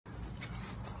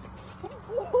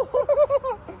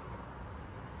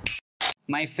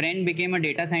My friend became a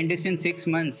data scientist in 6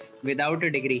 months without a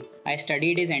degree. I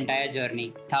studied his entire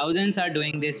journey. Thousands are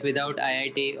doing this without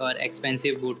IIT or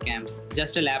expensive boot camps.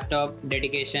 Just a laptop,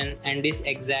 dedication, and this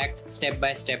exact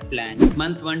step-by-step plan.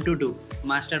 Month 1 to 2.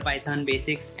 Master Python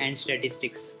basics and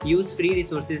statistics. Use free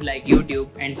resources like YouTube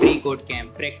and free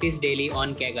Codecamp. Practice daily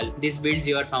on Kaggle. This builds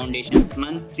your foundation.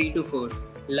 Month 3 to 4.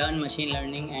 Learn machine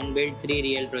learning and build 3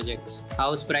 real projects.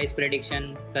 House price prediction,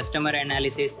 customer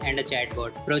analysis, and a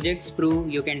chatbot. Projects prove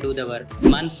you can do the work.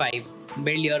 Month 5.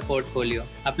 Build your portfolio.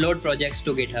 Upload projects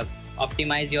to GitHub.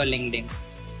 Optimize your LinkedIn.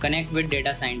 Connect with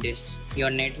data scientists. Your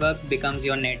network becomes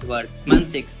your net worth. Month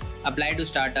 6. Apply to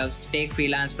startups, take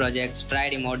freelance projects, try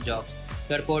remote jobs.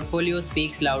 Your portfolio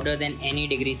speaks louder than any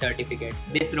degree certificate.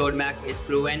 This roadmap is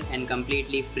proven and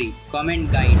completely free.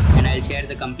 Comment guide and I'll share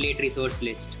the complete resource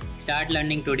list. Start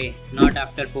learning today, not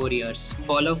after 4 years.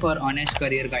 Follow for honest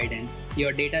career guidance.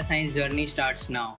 Your data science journey starts now.